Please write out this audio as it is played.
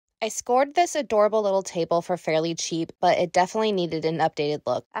I scored this adorable little table for fairly cheap, but it definitely needed an updated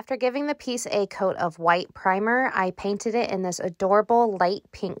look. After giving the piece a coat of white primer, I painted it in this adorable light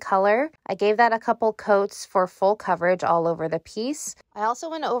pink color. I gave that a couple coats for full coverage all over the piece. I also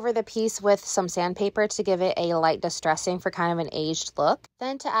went over the piece with some sandpaper to give it a light distressing for kind of an aged look.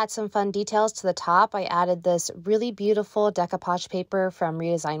 Then to add some fun details to the top, I added this really beautiful decoupage paper from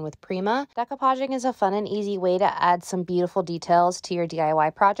Redesign with Prima. Decoupaging is a fun and easy way to add some beautiful details to your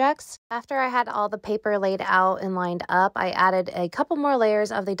DIY project. After I had all the paper laid out and lined up, I added a couple more layers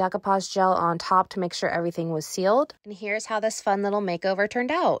of the decoupage gel on top to make sure everything was sealed. And here's how this fun little makeover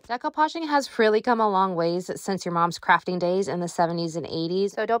turned out. Decoupaging has really come a long ways since your mom's crafting days in the 70s and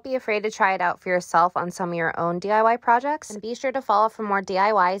 80s, so don't be afraid to try it out for yourself on some of your own DIY projects. And be sure to follow for more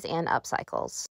DIYs and upcycles.